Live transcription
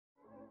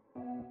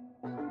Hey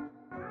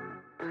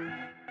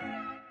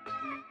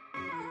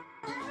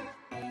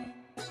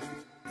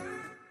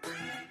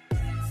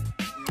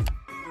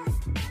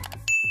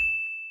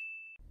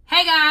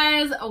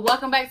guys,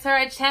 welcome back to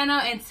our channel,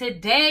 and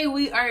today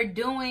we are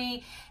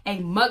doing a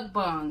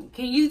mukbang.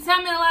 Can you tell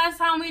me the last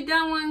time we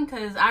done one?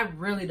 Because I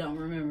really don't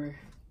remember.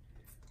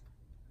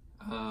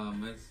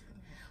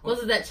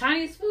 Was it that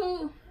Chinese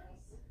food?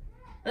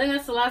 I think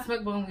that's the last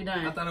mukbang we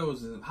done. I thought it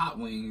was hot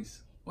wings.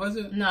 Was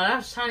it? No, that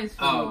was Chinese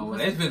food. Oh, well,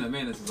 it's been a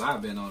minute since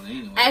I've been on it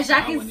anyway. As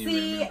y'all can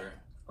see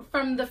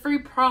from the free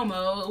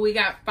promo, we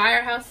got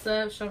FireHouse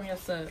Subs. Show me your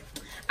sub.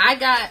 I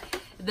got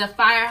the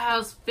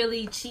FireHouse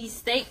Philly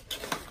cheesesteak.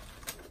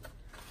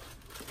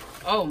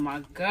 Oh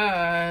my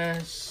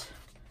gosh.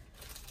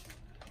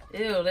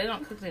 Ew, they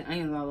don't cook the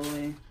onions all the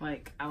way.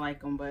 Like, I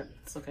like them, but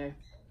it's okay.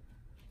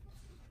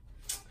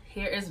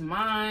 Here is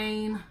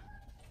mine.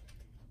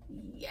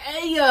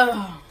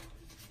 Yeah.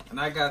 And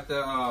I got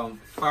the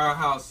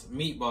FireHouse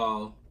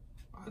meatball.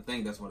 I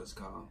think that's what it's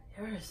called.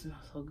 Yours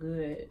smells so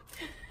good.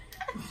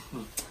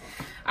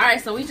 Alright,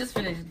 so we just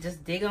finished.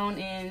 Just dig on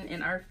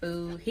in our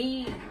food.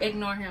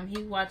 Ignore him.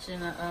 He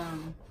watching a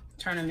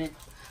tournament,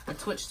 a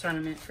Twitch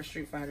tournament for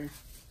Street Fighter.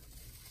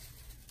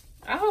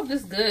 I hope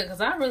this is good, because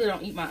I really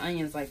don't eat my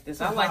onions like this.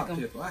 I like them.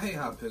 Pickle. I hate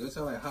hot pickles. It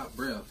sounds like hot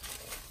breath.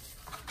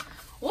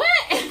 What?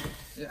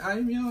 Yeah,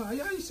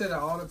 you say that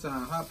all the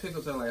time. Hot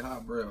pickles are like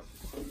hot breath.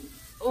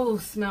 Oh,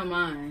 smell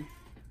mine.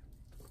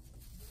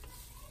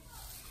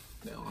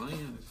 The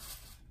onions.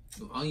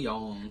 The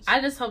onions.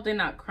 I just hope they're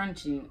not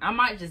crunchy. I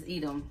might just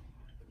eat them.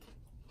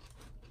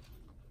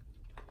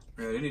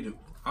 Yeah, they need to.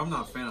 I'm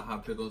not a fan of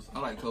hot pickles. I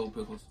like cold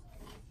pickles.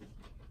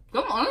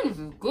 Them onions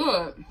is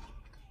good.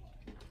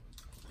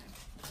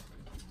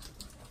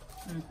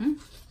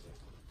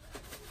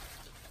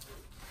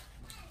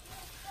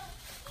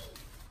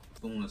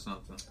 Spoon or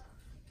something.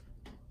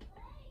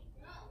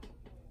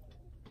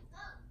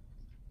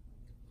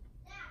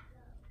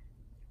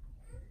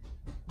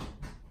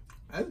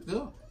 That's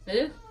good. It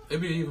is?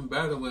 It'd be even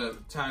better with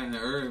Italian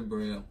herb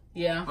bread.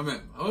 Yeah. I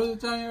mean, what is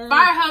Italian herb?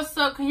 FireHouse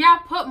Sub, can y'all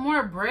put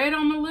more bread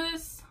on the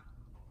list?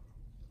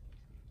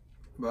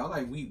 But I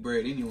like wheat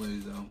bread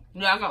anyways, though.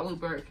 Yeah, I got wheat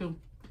bread too.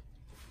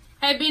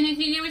 Hey, Benny,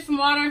 can you give me some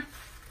water?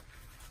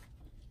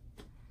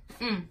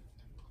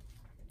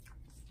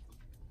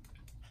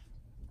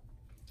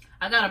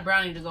 I got a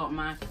brownie to go with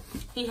mine.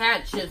 He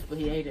had chips, but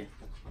he ate it.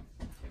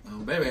 Oh,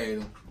 baby ate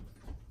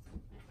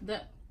them.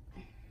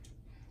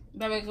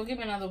 Baby, go get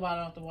me another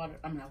bottle off the water.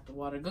 I mean, off the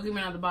water. Go get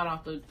me another bottle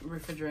off the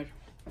refrigerator.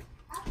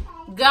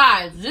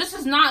 Guys, this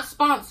is not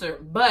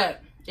sponsored,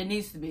 but it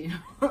needs to be.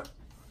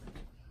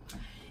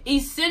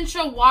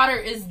 Essential water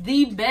is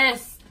the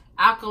best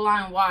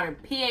alkaline water.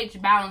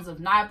 pH balance of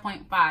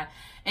 9.5.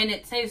 And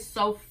it tastes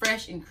so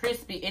fresh and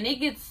crispy. And it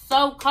gets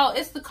so cold.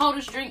 It's the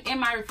coldest drink in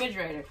my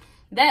refrigerator.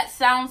 That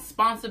sounds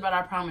sponsored, but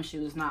I promise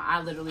you it's not.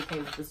 I literally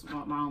paid for this with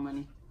my own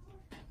money.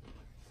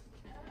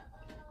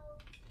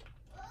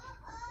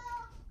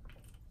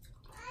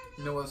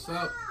 You know what's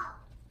up?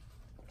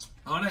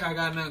 I don't think I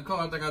got nothing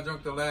cold. I think I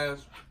drank the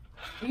last.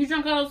 You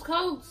drunk all those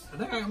Cokes? I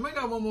think I might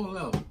got one more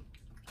left.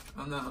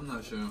 I'm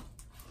not sure.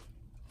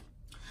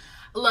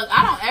 Look,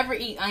 I don't ever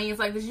eat onions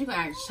like this. You can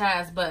ask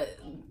Chaz, but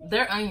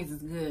their onions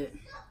is good.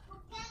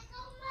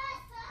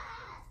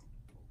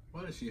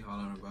 What is she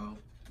hollering about?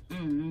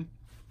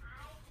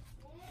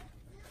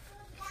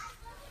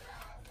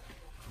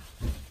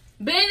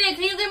 Benny,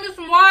 can you give me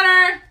some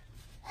water?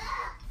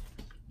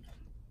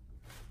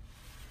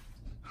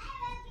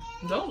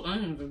 Those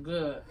onions are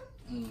good.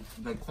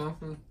 They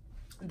crunchy?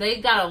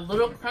 They got a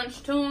little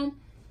crunch to them,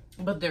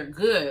 but they're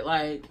good.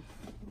 Like,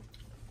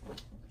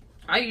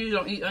 I usually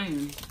don't eat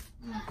onions.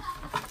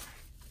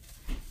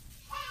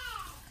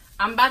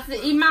 I'm about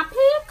to eat my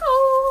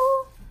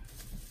pickle.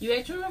 You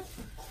ate yours?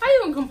 How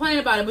you gonna complain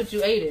about it, but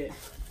you ate it?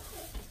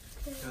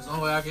 That's the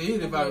only way I can eat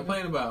it if I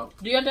complain about.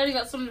 Do your daddy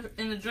got something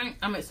in the drink?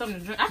 I mean,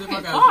 something to drink. I See if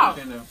can't got talk.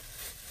 in there.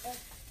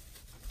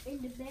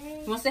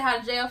 You want to say hi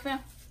to JL fam?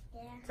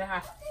 Yeah. Say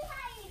hi.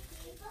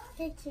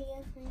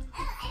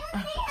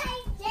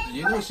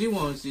 You know she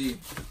wants to see.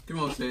 Come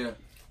on, say it.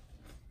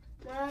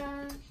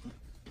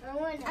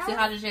 Say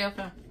hi to JL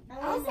fam.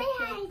 I'll say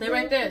hi. They're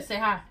right there. Say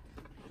hi.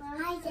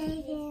 Hi,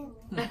 Jaden.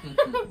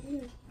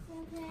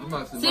 I'm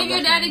about to See if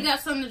your daddy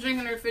got something to drink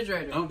in the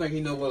refrigerator. I don't think he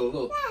know what it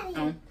looks.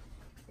 Oh.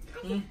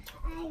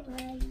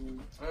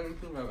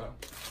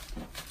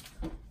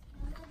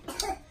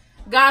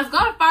 Guys, go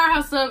to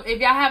FireHouse Subs if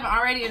y'all haven't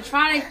already and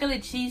try their Philly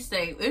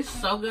cheesesteak. It's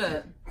so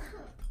good.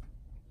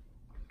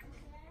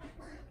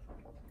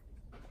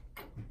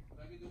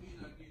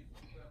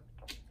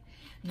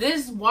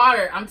 This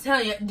water, I'm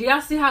telling you, do y'all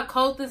see how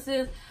cold this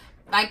is?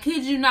 I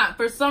kid you not.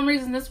 For some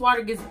reason, this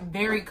water gets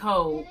very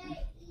cold.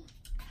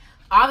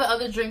 All the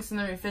other drinks in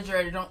the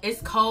refrigerator don't. It's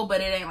cold,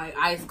 but it ain't like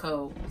ice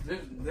cold.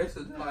 This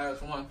is the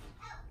last one.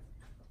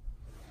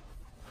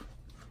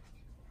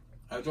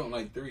 I drank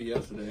like 3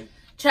 yesterday.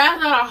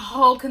 Chaz got a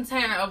whole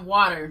container of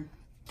water.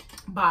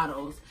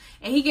 bottles.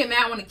 And he get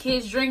mad when the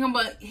kids drink them,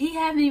 but he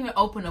haven't even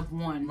opened up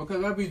one.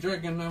 Because I be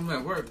drinking them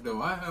at work,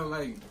 though. I have,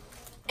 like...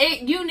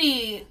 You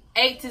need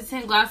 8 to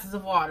 10 glasses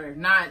of water,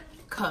 not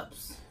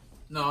cups.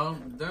 No,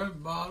 they're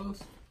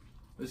bottles.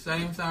 The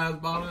same size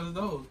bottle as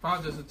those.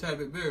 Probably just a tad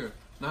bit bigger.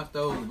 Not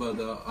those, but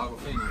the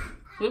Aquafina.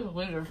 This is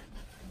bigger.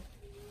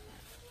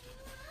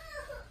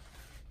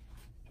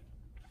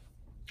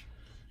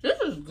 This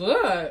is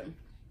good.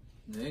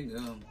 There you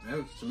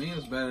go. To me,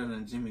 it's better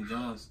than Jimmy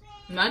John's.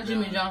 My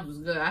Jimmy John's was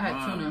good. I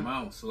had tuna.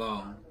 Mine was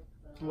slow.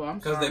 Well, I'm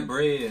because sorry. they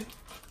bread.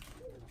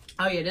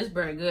 Oh yeah, this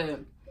bread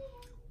good.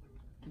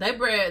 They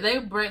bread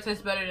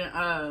tastes better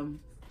than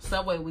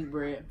Subway wheat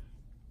bread.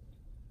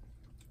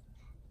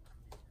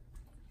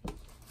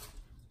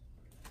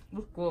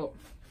 It's good.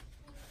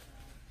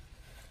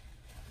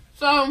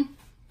 So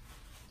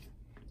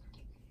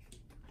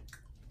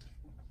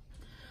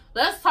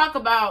let's talk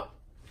about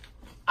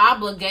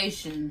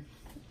obligation.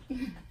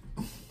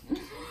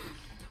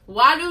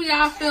 Why do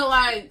y'all feel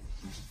like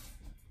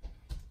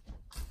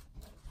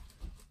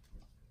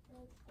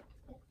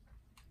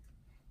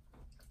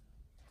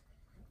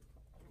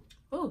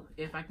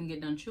if I can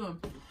get done chewing.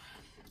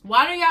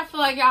 Why do y'all feel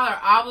like y'all are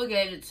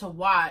obligated to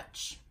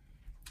watch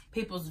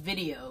people's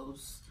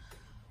videos?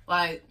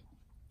 Like,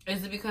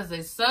 is it because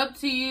they sub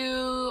to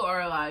you,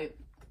 or like,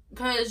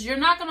 because you're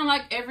not gonna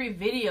like every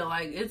video.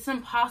 Like, it's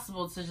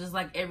impossible to just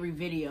like every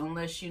video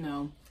unless, you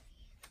know,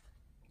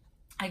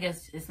 I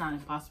guess it's not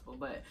impossible,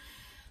 but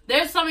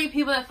there's so many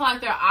people that feel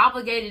like they're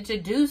obligated to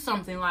do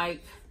something.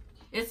 Like,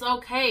 it's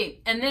okay.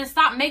 And then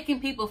stop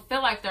making people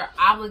feel like they're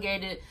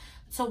obligated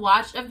to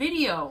watch a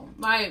video.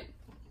 Like,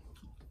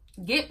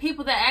 get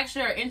people that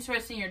actually are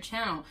interested in your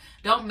channel.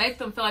 Don't make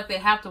them feel like they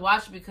have to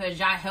watch it because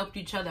y'all helped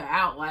each other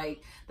out.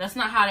 Like, that's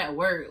not how that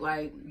works.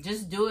 Like,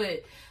 just do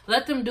it.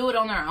 Let them do it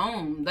on their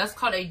own. That's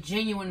called a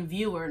genuine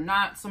viewer,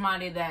 not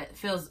somebody that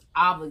feels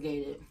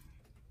obligated.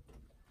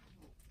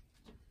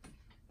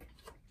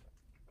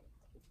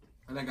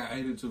 I think I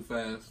ate it too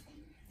fast.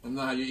 I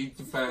know how you eat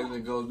too fast and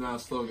it goes down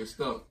slow, get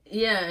stuck.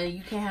 Yeah,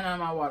 you can't have none of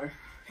my water.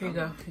 Here you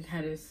go. You can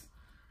have this.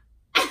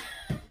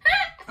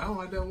 I don't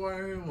like that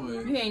water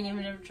anyway. You ain't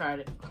even ever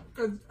tried it.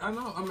 Cause I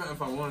know. I mean,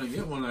 if I want to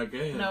get one, I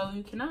can. No,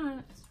 you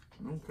cannot.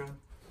 Okay.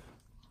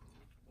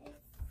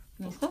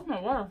 You still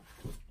my water.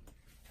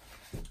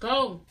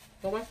 Go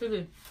watch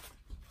TV.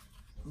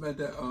 I bet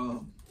that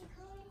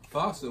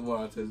faucet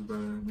water tastes better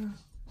than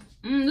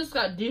that. This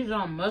got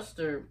Dijon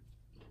mustard.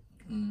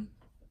 Mm.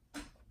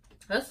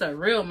 That's a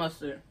real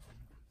mustard.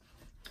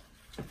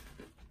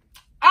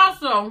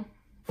 Also,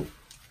 you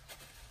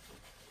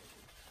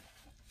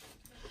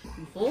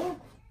full?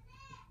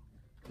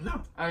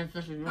 No.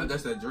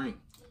 That's that drink.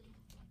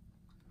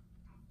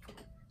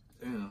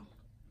 Damn.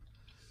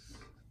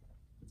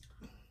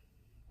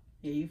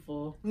 Yeah, you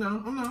full.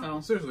 No, I'm not. Oh.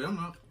 Seriously, I'm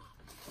not.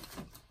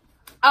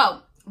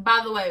 Oh,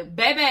 by the way,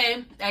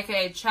 Bebe,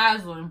 aka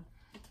CHASLYN,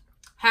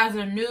 has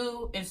a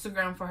new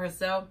Instagram for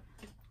herself.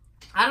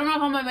 I don't know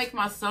if I'm gonna make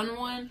my son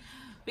one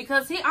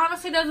because he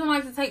honestly doesn't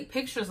like to take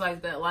pictures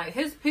like that. Like,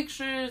 his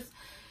pictures,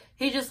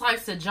 he just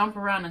likes to jump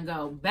around and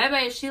go.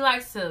 Bebe, she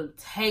likes to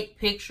take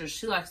pictures.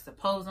 She likes to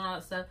pose and all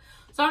that stuff.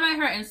 So I made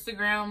her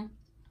Instagram.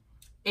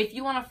 If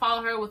you want to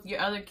follow her with your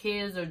other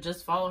kids or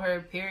just follow her,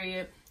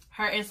 period,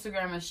 her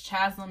Instagram is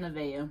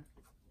CHASLYNNEVAEH.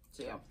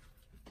 So yeah,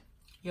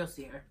 you'll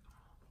see her.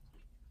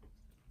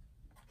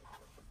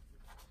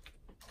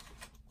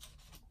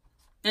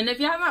 And if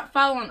y'all not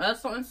following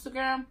us on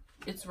Instagram,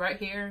 it's right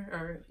here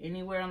or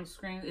anywhere on the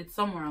screen. It's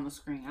somewhere on the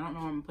screen. I don't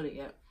know where I'm going to put it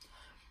yet.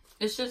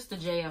 It's just the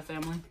JL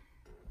family.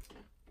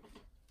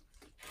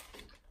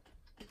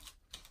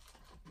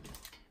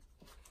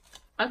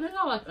 I think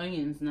I like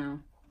onions now,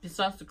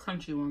 besides the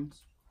crunchy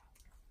ones.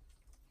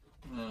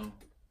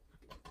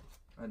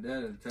 My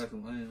dad had to try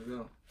some onions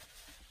though,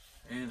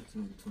 and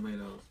some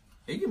tomatoes.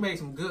 He can make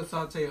some good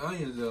sauteed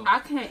onions though. I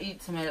can't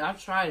eat tomato.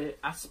 I've tried it.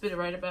 I spit it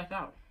right back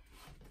out.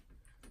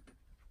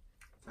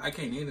 I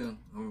can't either.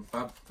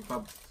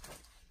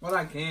 Well,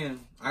 I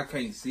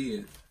can't see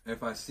it.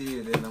 If I see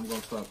it, then I'm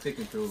gonna start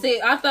picking through it. See,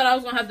 I thought I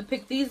was gonna have to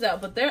pick these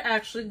out, but they're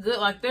actually good.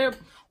 Like, they're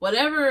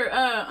whatever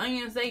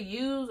onions they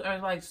use are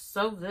like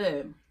so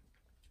good.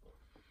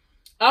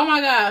 Oh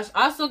my gosh!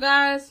 Also,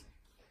 guys,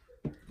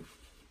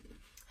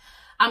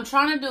 I'm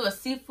trying to do a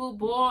seafood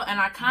boil, and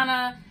I kind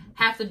of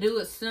have to do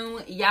it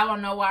soon. Y'all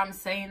don't know why I'm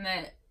saying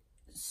that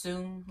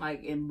soon,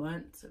 like in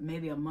months,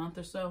 maybe a month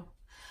or so.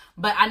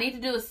 But I need to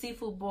do a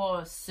seafood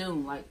boil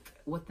soon, like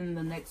within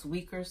the next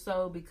week or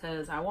so,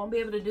 because I won't be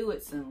able to do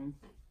it soon.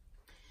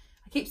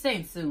 I keep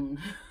saying soon.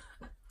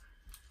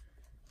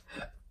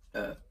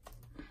 I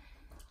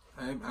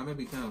may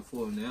be kind of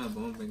full now,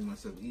 but I'm thinking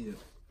myself eat it.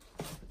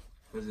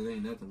 Because it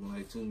ain't nothing but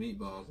like 2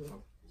 meatballs.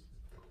 Though.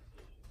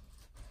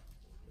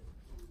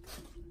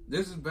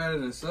 This is better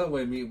than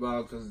Subway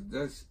meatball because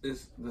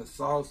the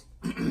sauce.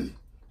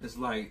 It's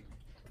like,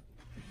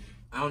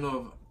 I don't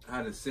know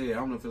how to say it. I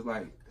don't know if it's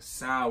like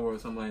sour or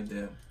something like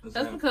that.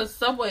 That's because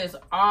Subway is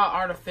all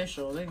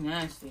artificial. They're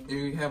nasty.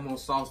 You have more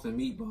sauce than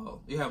meatball.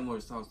 You have more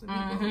sauce than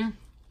meatball.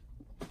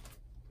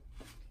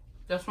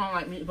 That's why I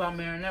like MeatBall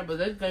Marinara, but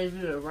they gave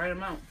you the right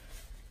amount.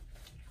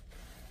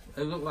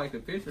 It looked like the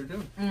picture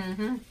too.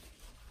 Mm-hmm.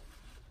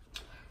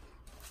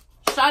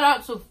 Shout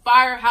out to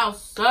FireHouse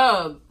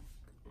Subs.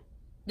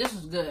 This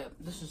is good.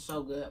 This is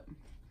so good.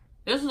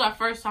 This is our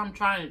first time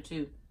trying it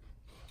too.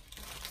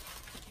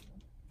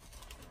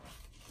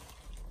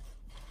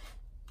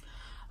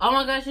 Oh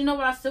my gosh, you know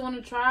what I still want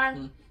to try?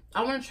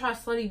 I want to try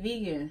Slutty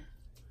Vegan.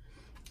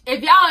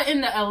 If y'all are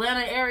in the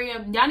Atlanta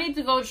area, y'all need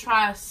to go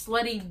try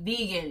Slutty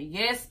Vegan.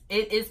 Yes,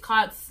 it is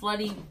called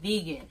Slutty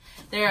Vegan.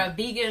 They're a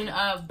vegan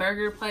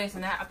burger place,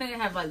 and I think they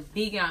have like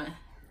vegan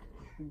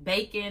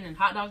bacon and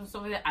hot dogs and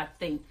stuff like that. I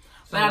think,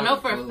 but I know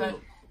for a fact.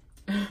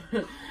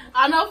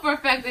 I know for a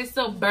fact they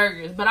sell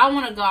burgers, but I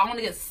want to go. I want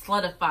to get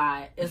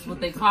slutified. Is what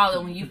they call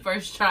it when you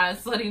first try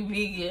Slutty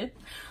Vegan.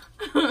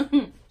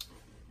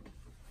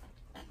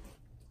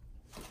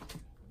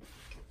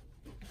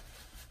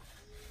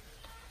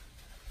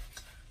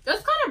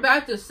 That's kind of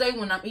bad to say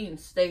when I'm eating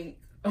steak.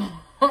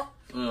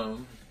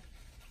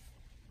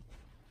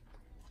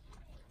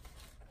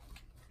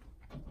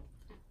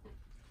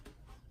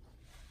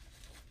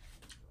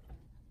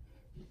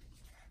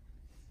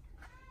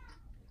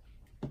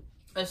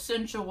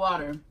 Essential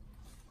water.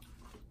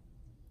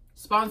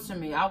 Sponsor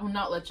me. I will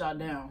not let y'all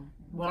down.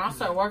 When I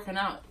start working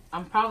out,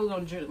 I'm probably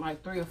going to drink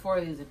like 3 or 4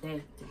 of these a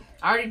day.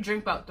 I already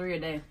drink about 3 a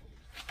day.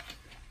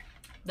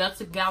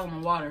 That's a gallon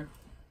of water.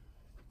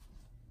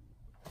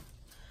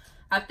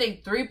 I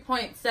think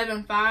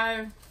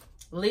 3.75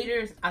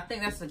 liters. I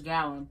think that's a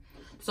gallon.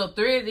 So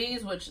 3 of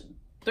these, which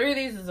 3 of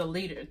these is a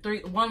liter.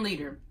 1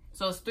 liter.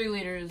 So it's 3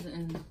 liters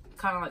and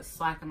kind of like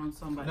slacking on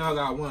somebody. No, I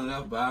got one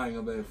left, but I ain't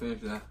gonna be able to finish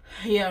that.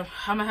 Yeah,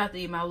 I'm gonna have to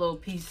eat my little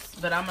piece,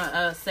 but I'm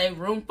gonna save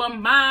room for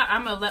my.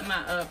 I'm gonna let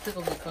my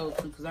pickles get cold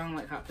too, because I don't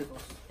like hot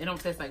pickles. It don't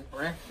taste like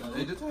breath though.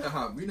 It just taste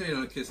hot. You know you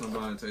don't kiss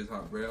somebody and taste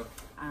hot breath.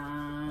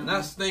 And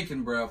not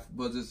stinking breath,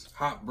 but just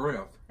hot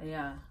breath.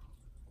 Yeah.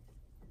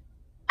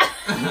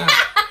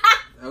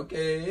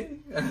 Okay.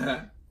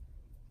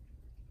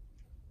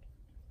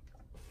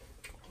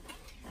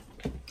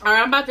 All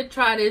right, I'm about to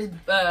try this.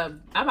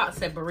 I'm about to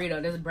say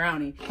burrito. This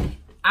brownie.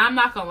 I'm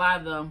not gonna lie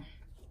though,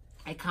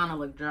 it kind of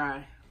look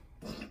dry.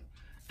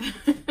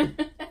 Good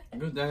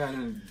thing I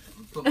didn't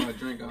put my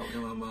drink out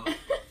in my mouth.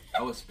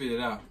 I would spit it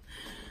out.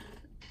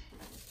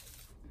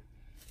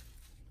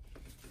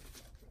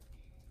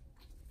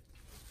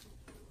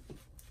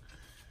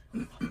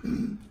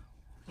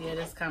 Yeah,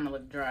 this kind of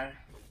look dry.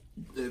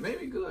 It may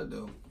be good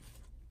though.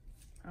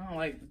 I don't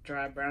like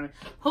dry brownies.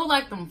 Who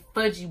like them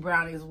fudgy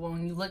brownies?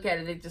 When you look at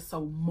it, they're just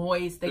so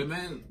moist. They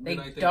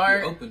like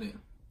dark. Open it.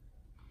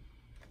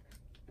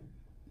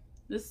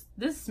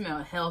 This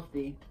smell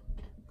healthy.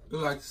 It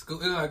like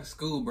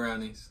school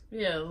brownies.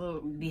 Yeah, a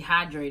little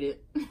dehydrated.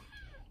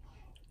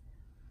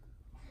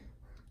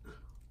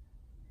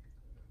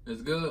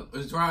 It's good.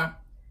 It's dry.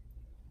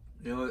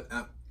 You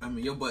know, I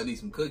mean, your butt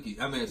needs some cookies.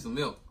 I mean, some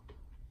milk.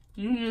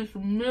 You need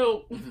some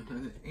milk.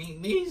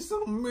 Need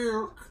some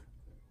milk.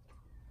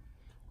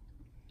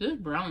 This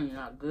brownie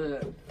not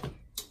good.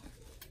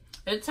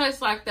 It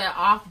tastes like that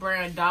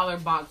off-brand dollar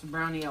box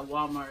brownie at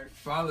Walmart.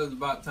 Probably it's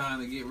about time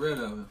to get rid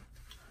of it.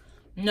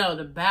 No,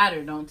 the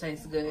batter don't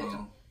taste good.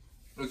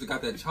 It's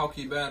got that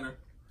chalky batter.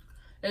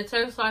 It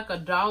tastes like a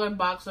dollar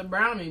box of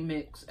brownie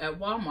mix at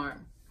Walmart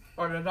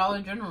or the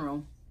Dollar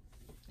General.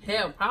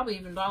 Hell, probably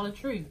even Dollar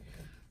Tree.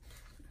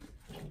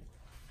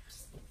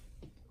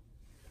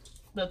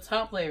 The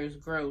top layer is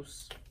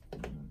gross.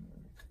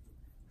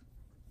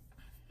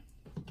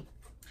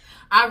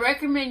 I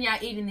recommend y'all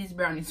eating these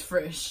brownies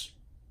fresh.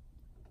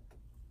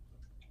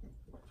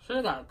 Should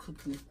have got a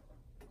cookie.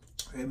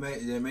 It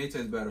may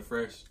taste better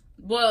fresh.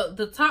 Well,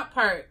 the top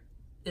part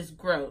is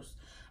gross,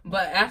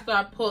 but after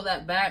I pull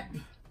that back,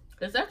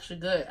 it's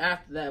actually good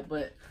after that.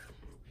 But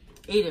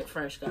eat it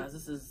fresh, guys.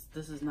 This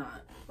is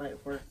not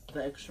like worth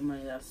the extra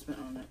money that I spent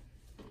on it.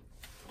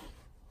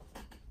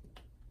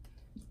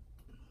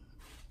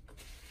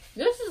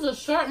 This is a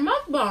short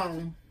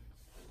mukbang.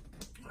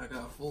 I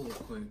got full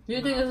quick.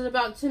 You think this is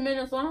about 10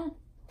 minutes long?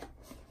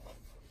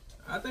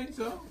 I think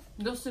so.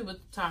 Go see what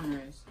the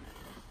timer is.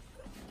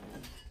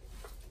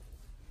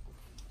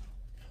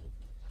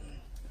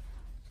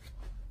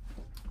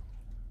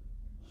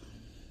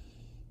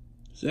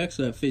 It's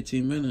actually at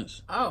 15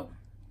 minutes. Oh.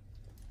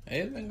 Hey,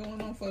 it's been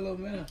going on for a little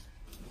minute.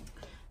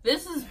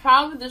 This is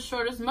probably the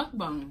shortest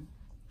mukbang.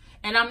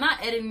 And I'm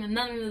not editing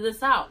none of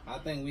this out. I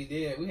think we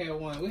did. We had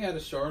one. We had a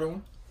shorter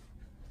one.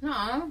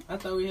 No. I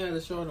thought we had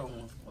a shorter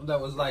one. That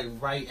was like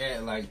right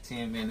at like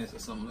 10 minutes or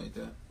something like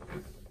that.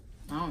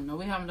 I don't know.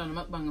 We haven't done a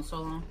mukbang in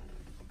so long.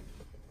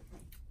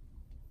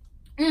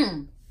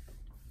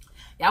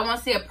 Y'all want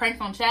to see a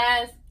prank on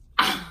Chaz?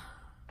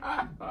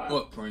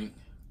 What prank?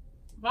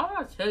 Why would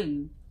I tell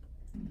you?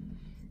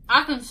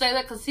 I can say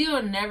that because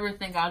he'll never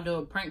think I'll do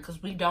a prank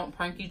because we don't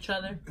prank each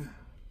other.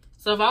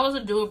 So if I was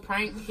to do a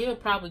prank, he'll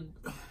probably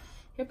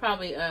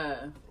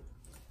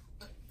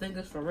think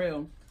it's for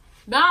real.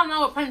 But I don't know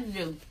what prank to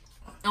do.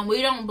 And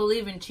we don't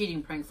believe in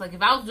cheating pranks. Like,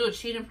 if I was to do a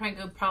cheating prank,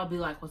 it would probably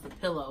be like with a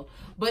pillow.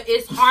 But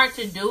it's hard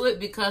to do it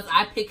because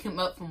I pick him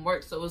up from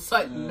work, so it's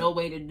like no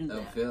way to do that.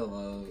 A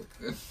pillow.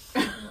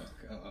 Oh,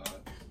 God.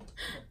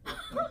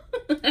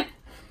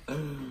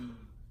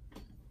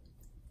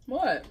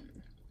 What?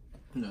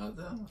 No,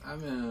 I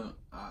mean,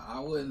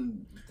 I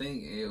wouldn't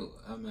think it.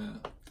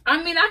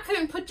 I mean, I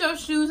couldn't put your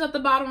shoes at the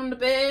bottom of the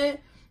bed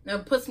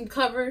and put some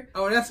cover.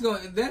 Oh, that's some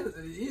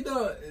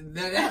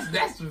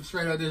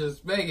straight up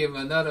disrespect if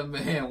another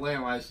man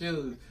wearing my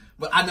shoes.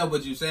 But I know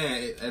what you're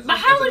saying. But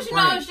how would you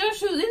know it's your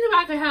shoes?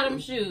 Anybody can have them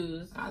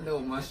shoes. I know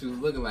what my shoes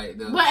look like,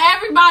 though. But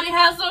everybody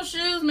has those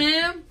shoes,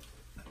 man.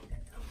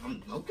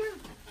 Okay.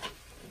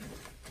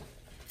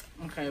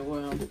 Okay,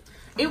 well,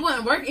 it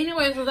wouldn't work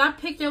anyways because I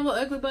picked your little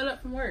ugly butt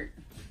up from work.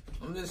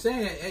 I'm just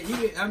saying,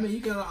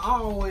 you can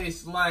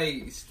always,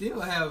 like,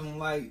 still have him,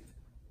 like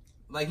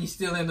he's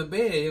still in the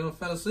bed. You know,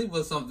 fell asleep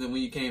or something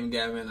when you came and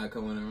got him and not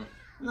coming around.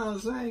 You know what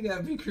I'm saying? You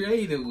gotta be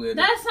creative with it.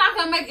 That's not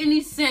gonna make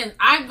any sense.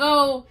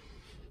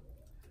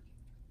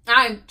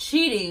 I'm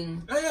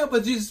cheating. Oh, yeah,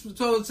 but you just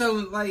told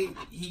him, like,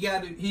 he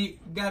got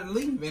to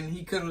leave, and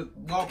he could have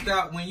walked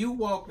out when you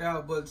walked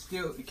out, but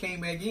still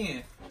came back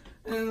in.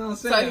 You know what I'm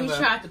saying? So you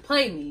tried to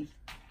play me.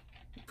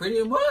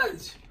 Pretty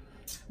much.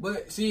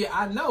 But, see,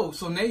 I know.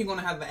 So now you're going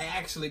to have to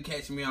actually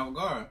catch me off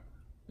guard.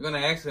 You're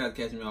going to actually have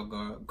to catch me off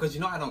guard. Because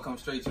you know I don't come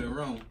straight to the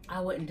room.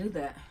 I wouldn't do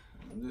that.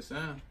 I'm just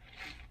saying.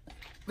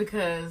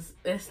 Because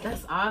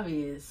that's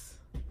obvious.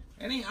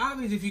 It ain't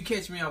obvious if you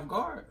catch me off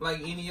guard.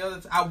 Like any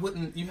other I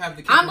wouldn't. You have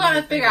to catch I'm me. going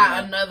to figure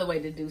out another way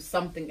to do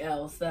something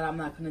else that I'm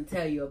not going to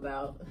tell you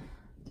about.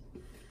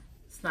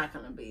 It's not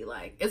going to be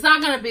like... It's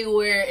not going to be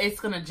where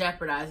it's going to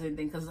jeopardize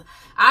anything. Because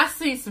I've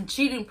seen some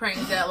cheating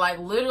pranks that, like,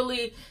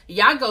 literally...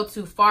 Y'all go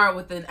too far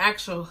with an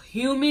actual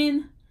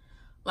human.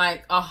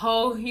 Like, a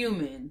whole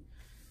human.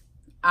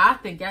 I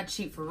think y'all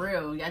cheat for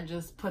real. Y'all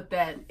just put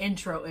that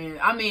intro in.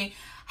 I mean,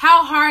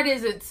 how hard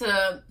is it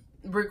to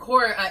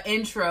record an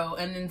intro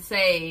and then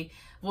say,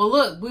 well,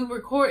 look,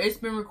 it's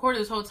been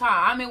recorded this whole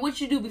time. I mean, what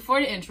you do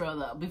before the intro,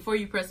 though? Before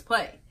you press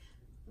play?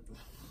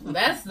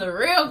 That's the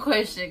real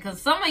question.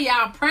 Because some of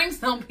y'all pranks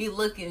don't be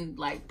looking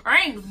like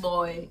pranks,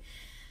 boy.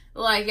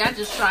 Like, y'all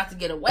just try to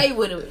get away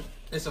with it.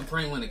 It's a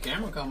prank when the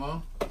camera come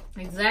on.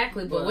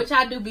 Exactly. But what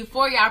y'all do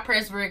before y'all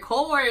press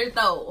record,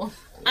 though?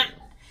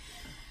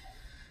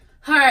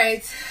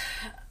 Alright.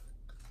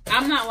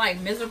 I'm not, like,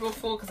 miserable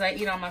full because I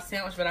eat on my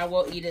sandwich, but I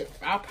will eat it.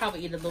 I'll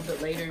probably eat it a little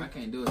bit later. I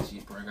can't do a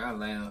cheat prank. I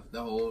laugh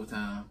the whole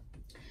time.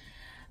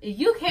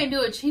 You can't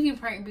do a cheating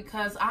prank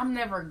because I'm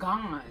never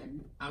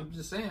gone. I'm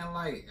just saying,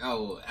 like,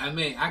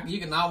 you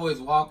can always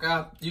walk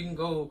out. You can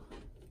go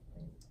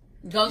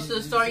to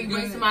the store, you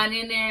bring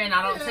somebody in there, and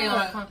I don't tell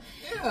them.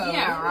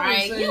 Yeah,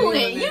 right.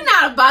 You're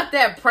not about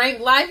that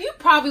prank life. You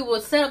probably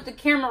would set up the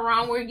camera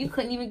around where you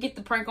couldn't even get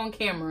the prank on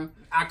camera.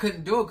 I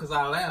couldn't do it because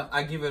I laugh.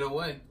 I give it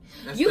away.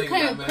 You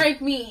couldn't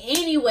prank me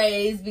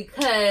anyways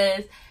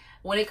because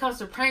when it comes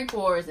to prank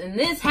wars in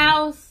this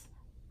house,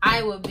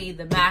 I will be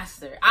the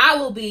master. I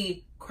will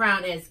be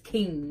crowned as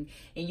king,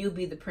 and you'll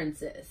be the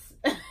princess.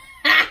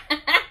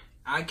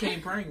 I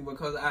can't prank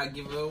because I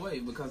give it away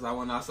because I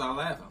want to start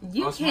laughing.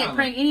 You can't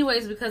prank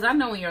anyways because I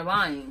know when you're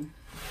lying.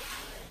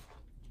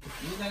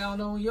 You think I don't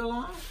know when you're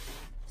lying?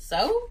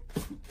 So?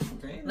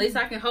 Okay. At least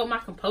I can hold my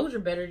composure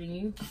better than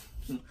you.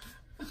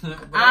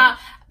 Man,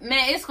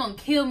 it's going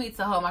to kill me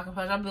to hold my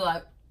composure. I'll be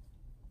like,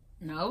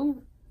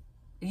 no.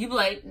 You be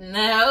like,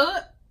 no.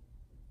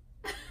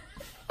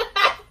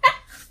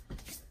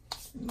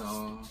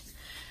 No.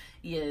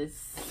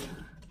 Yes.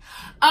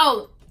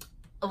 Oh,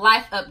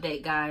 life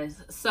update,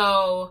 guys.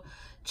 So,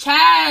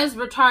 Chaz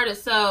retarded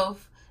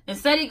self,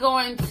 instead of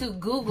going to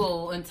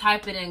Google and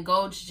typing in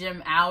Gold's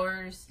Gym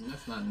hours.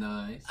 That's not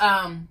nice.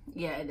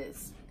 Yeah, it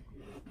is.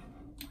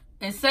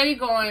 Instead of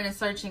going and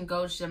searching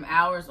Gold's Gym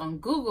hours on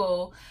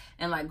Google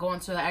and like going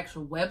to the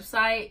actual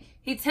website,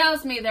 he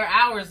tells me their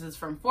hours is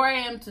from 4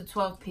 a.m. to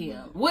 12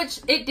 p.m. Which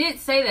it did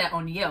say that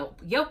on Yelp.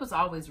 Yelp is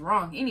always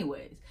wrong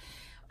anyways.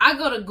 I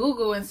go to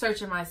Google and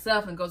search it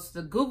myself and go to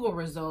the Google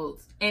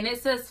results, and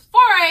it says 4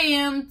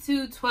 a.m.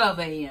 to 12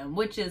 a.m.,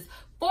 which is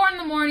 4 in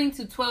the morning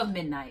to 12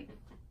 midnight.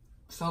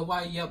 So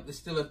why Yelp is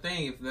still a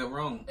thing if they're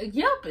wrong?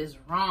 Yelp is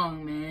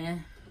wrong,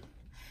 man.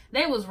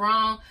 They was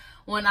wrong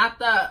when I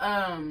thought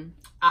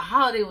a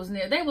holiday was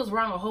near. They was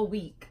wrong a whole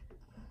week.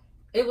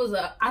 It was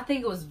I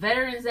think it was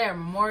Veterans Day or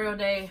Memorial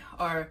Day,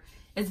 or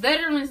is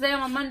Veterans Day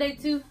on a Monday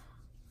too?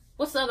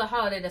 What's the other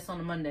holiday that's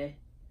on a Monday?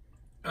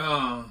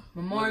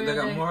 Memorial Day. They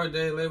got Memorial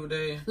Day, Labor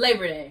Day.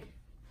 Labor Day.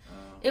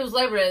 It was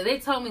Labor Day. They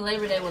told me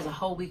Labor Day was a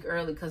whole week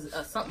early because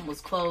something was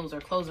closed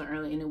or closing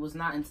early, and it was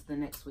not into the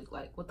next week.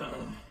 Like, what the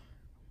hell?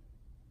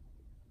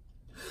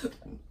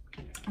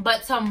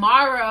 But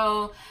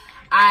tomorrow,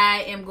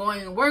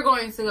 we're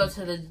going to go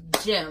to the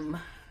gym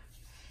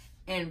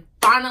and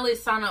finally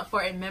sign up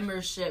for a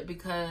membership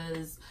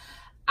because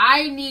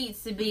I need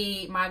to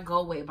be my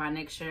goal weight by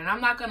next year. And I'm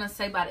not going to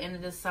say by the end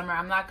of this summer,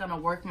 I'm not going to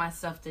work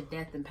myself to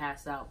death and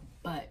pass out.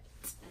 But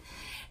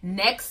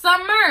next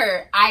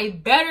summer, I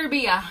better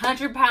be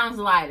 100 pounds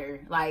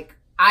lighter. Like,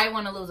 I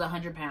want to lose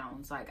 100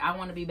 pounds. Like, I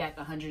want to be back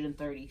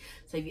 130.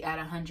 So if you add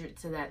 100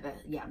 to that,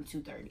 yeah, I'm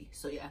 230.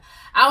 So yeah,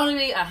 I want to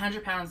be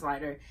 100 pounds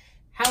lighter.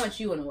 How much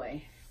you want to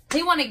weigh?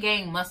 He want to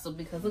gain muscle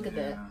because look at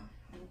that.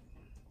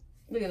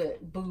 Look at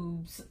that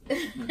boobs.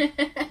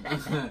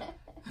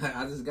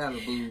 I just got a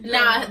boob job.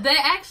 Nah, they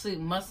actually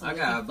muscle. I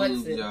got a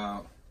boob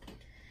job.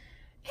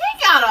 He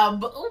got a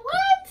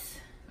what?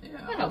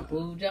 Yeah, Got a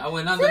boob job. I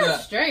went under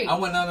straight. I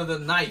went under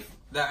the knife.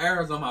 The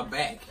arrow's on my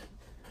back,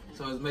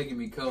 so it's making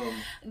me cold.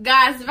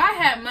 Guys, if I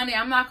had money,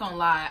 I'm not gonna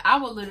lie, I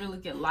would literally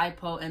get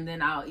lipo and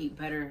then I'll eat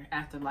better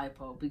after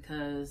lipo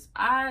because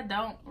I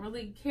don't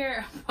really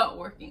care about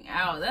working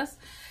out. That's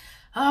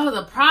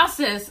the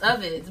process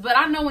of it. But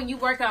I know when you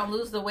work out and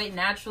lose the weight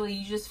naturally,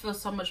 you just feel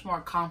so much more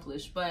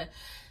accomplished. But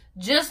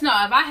just know,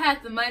 if I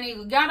had the money,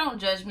 y'all don't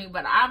judge me,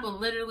 but I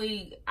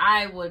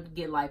would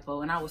get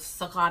lipo and I would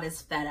suck all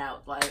this fat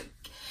out. Like,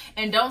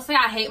 and don't say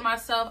I hate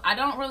myself. I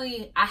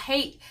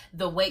hate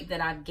the weight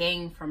that I've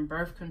gained from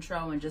birth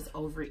control and just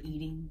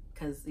overeating.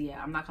 Because,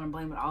 yeah, I'm not going to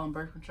blame it all on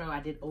birth control.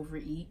 I did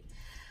overeat.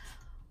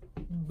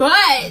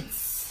 But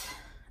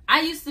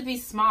I used to be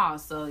small.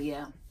 So,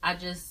 yeah, I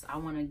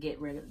want to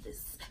get rid of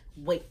this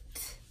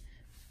weight.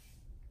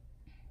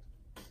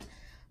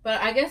 But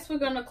I guess we're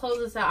going to close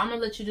this out. I'm going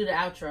to let you do the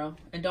outro.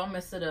 And don't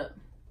mess it up.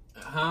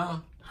 Huh?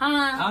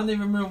 I don't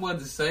even remember what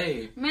to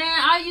say. Man,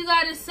 all you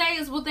got to say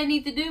is what they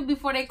need to do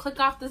before they click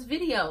off this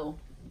video.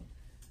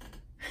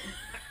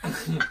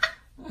 You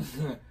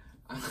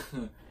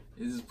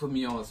just put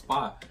me on the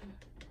spot.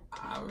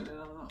 I really don't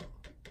know.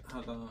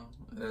 Hold on.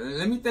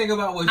 Let me think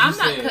about what you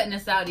said. I'm not cutting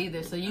this out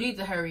either, so you need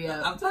to hurry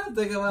up. I'm trying to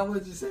think about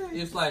what you said.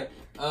 It's like,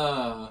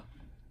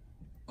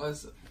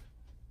 what's...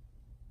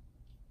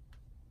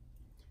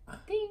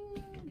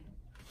 Ding.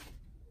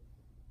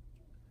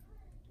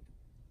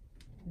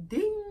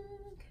 Ding.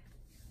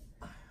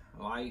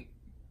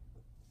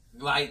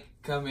 Like,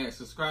 comment,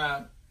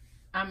 subscribe.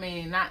 I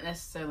mean, not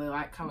necessarily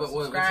like, comment,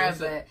 But subscribe,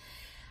 but...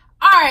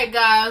 Alright,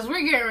 guys,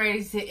 we're getting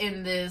ready to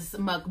end this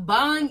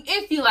mukbang.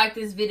 If you like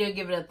this video,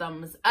 give it a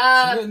thumbs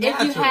up. If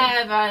you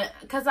have,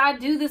 because I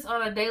do this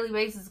on a daily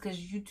basis because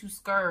you too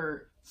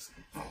scared.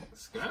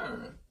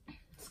 Scared?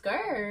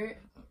 Scared?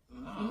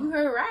 No. You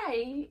heard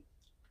right.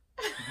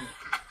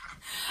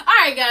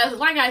 Alright, guys,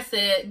 like I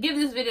said, give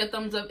this video a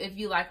thumbs up if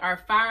you like our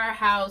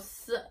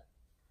FireHouse...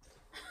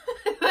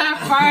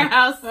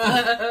 FireHouse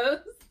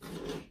Subs.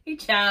 You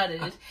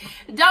childish.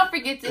 Don't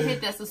forget to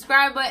hit that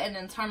subscribe button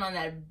and turn on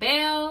that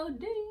bell.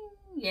 Ding.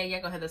 Yeah,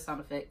 y'all gonna hit the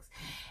sound effects.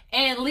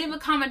 And leave a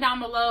comment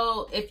down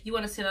below if you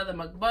want to see another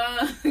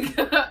mukbang.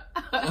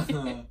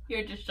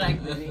 You're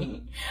distracting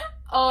me.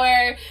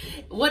 Or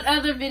what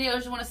other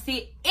videos you want to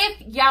see.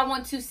 If y'all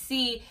want to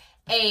see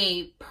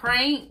a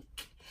prank,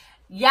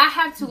 y'all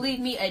have to leave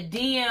me a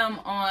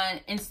DM on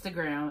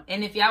Instagram.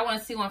 And if y'all want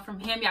to see one from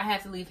him, y'all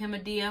have to leave him a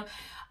DM.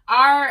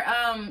 Our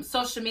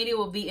social media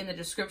will be in the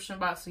description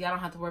box, so y'all don't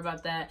have to worry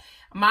about that.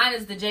 Mine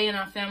is the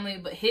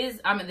JLFamily, but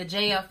the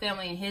JL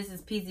family, and his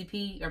is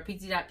PEZZY.P or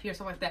PEZZY.P or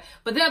something like that.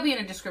 But they'll be in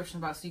the description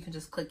box, so you can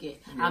just click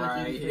it.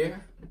 Right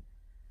here.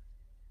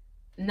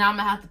 Now I'm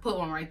gonna have to put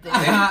one right there.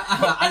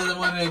 I just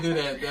wanted to do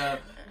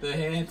that. The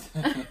hint.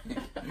 Now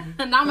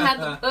I'm gonna have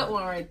to put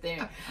one right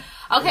there.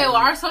 Okay, well,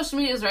 our social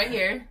media is right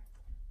here.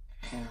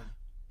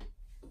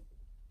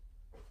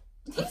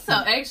 He's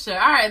so extra.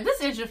 Alright,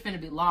 this intro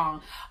finna be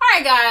long.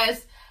 Alright,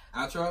 guys.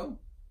 Outro?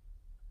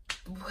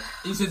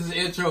 You said this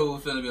intro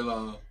was finna be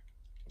long.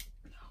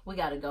 We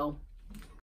gotta go.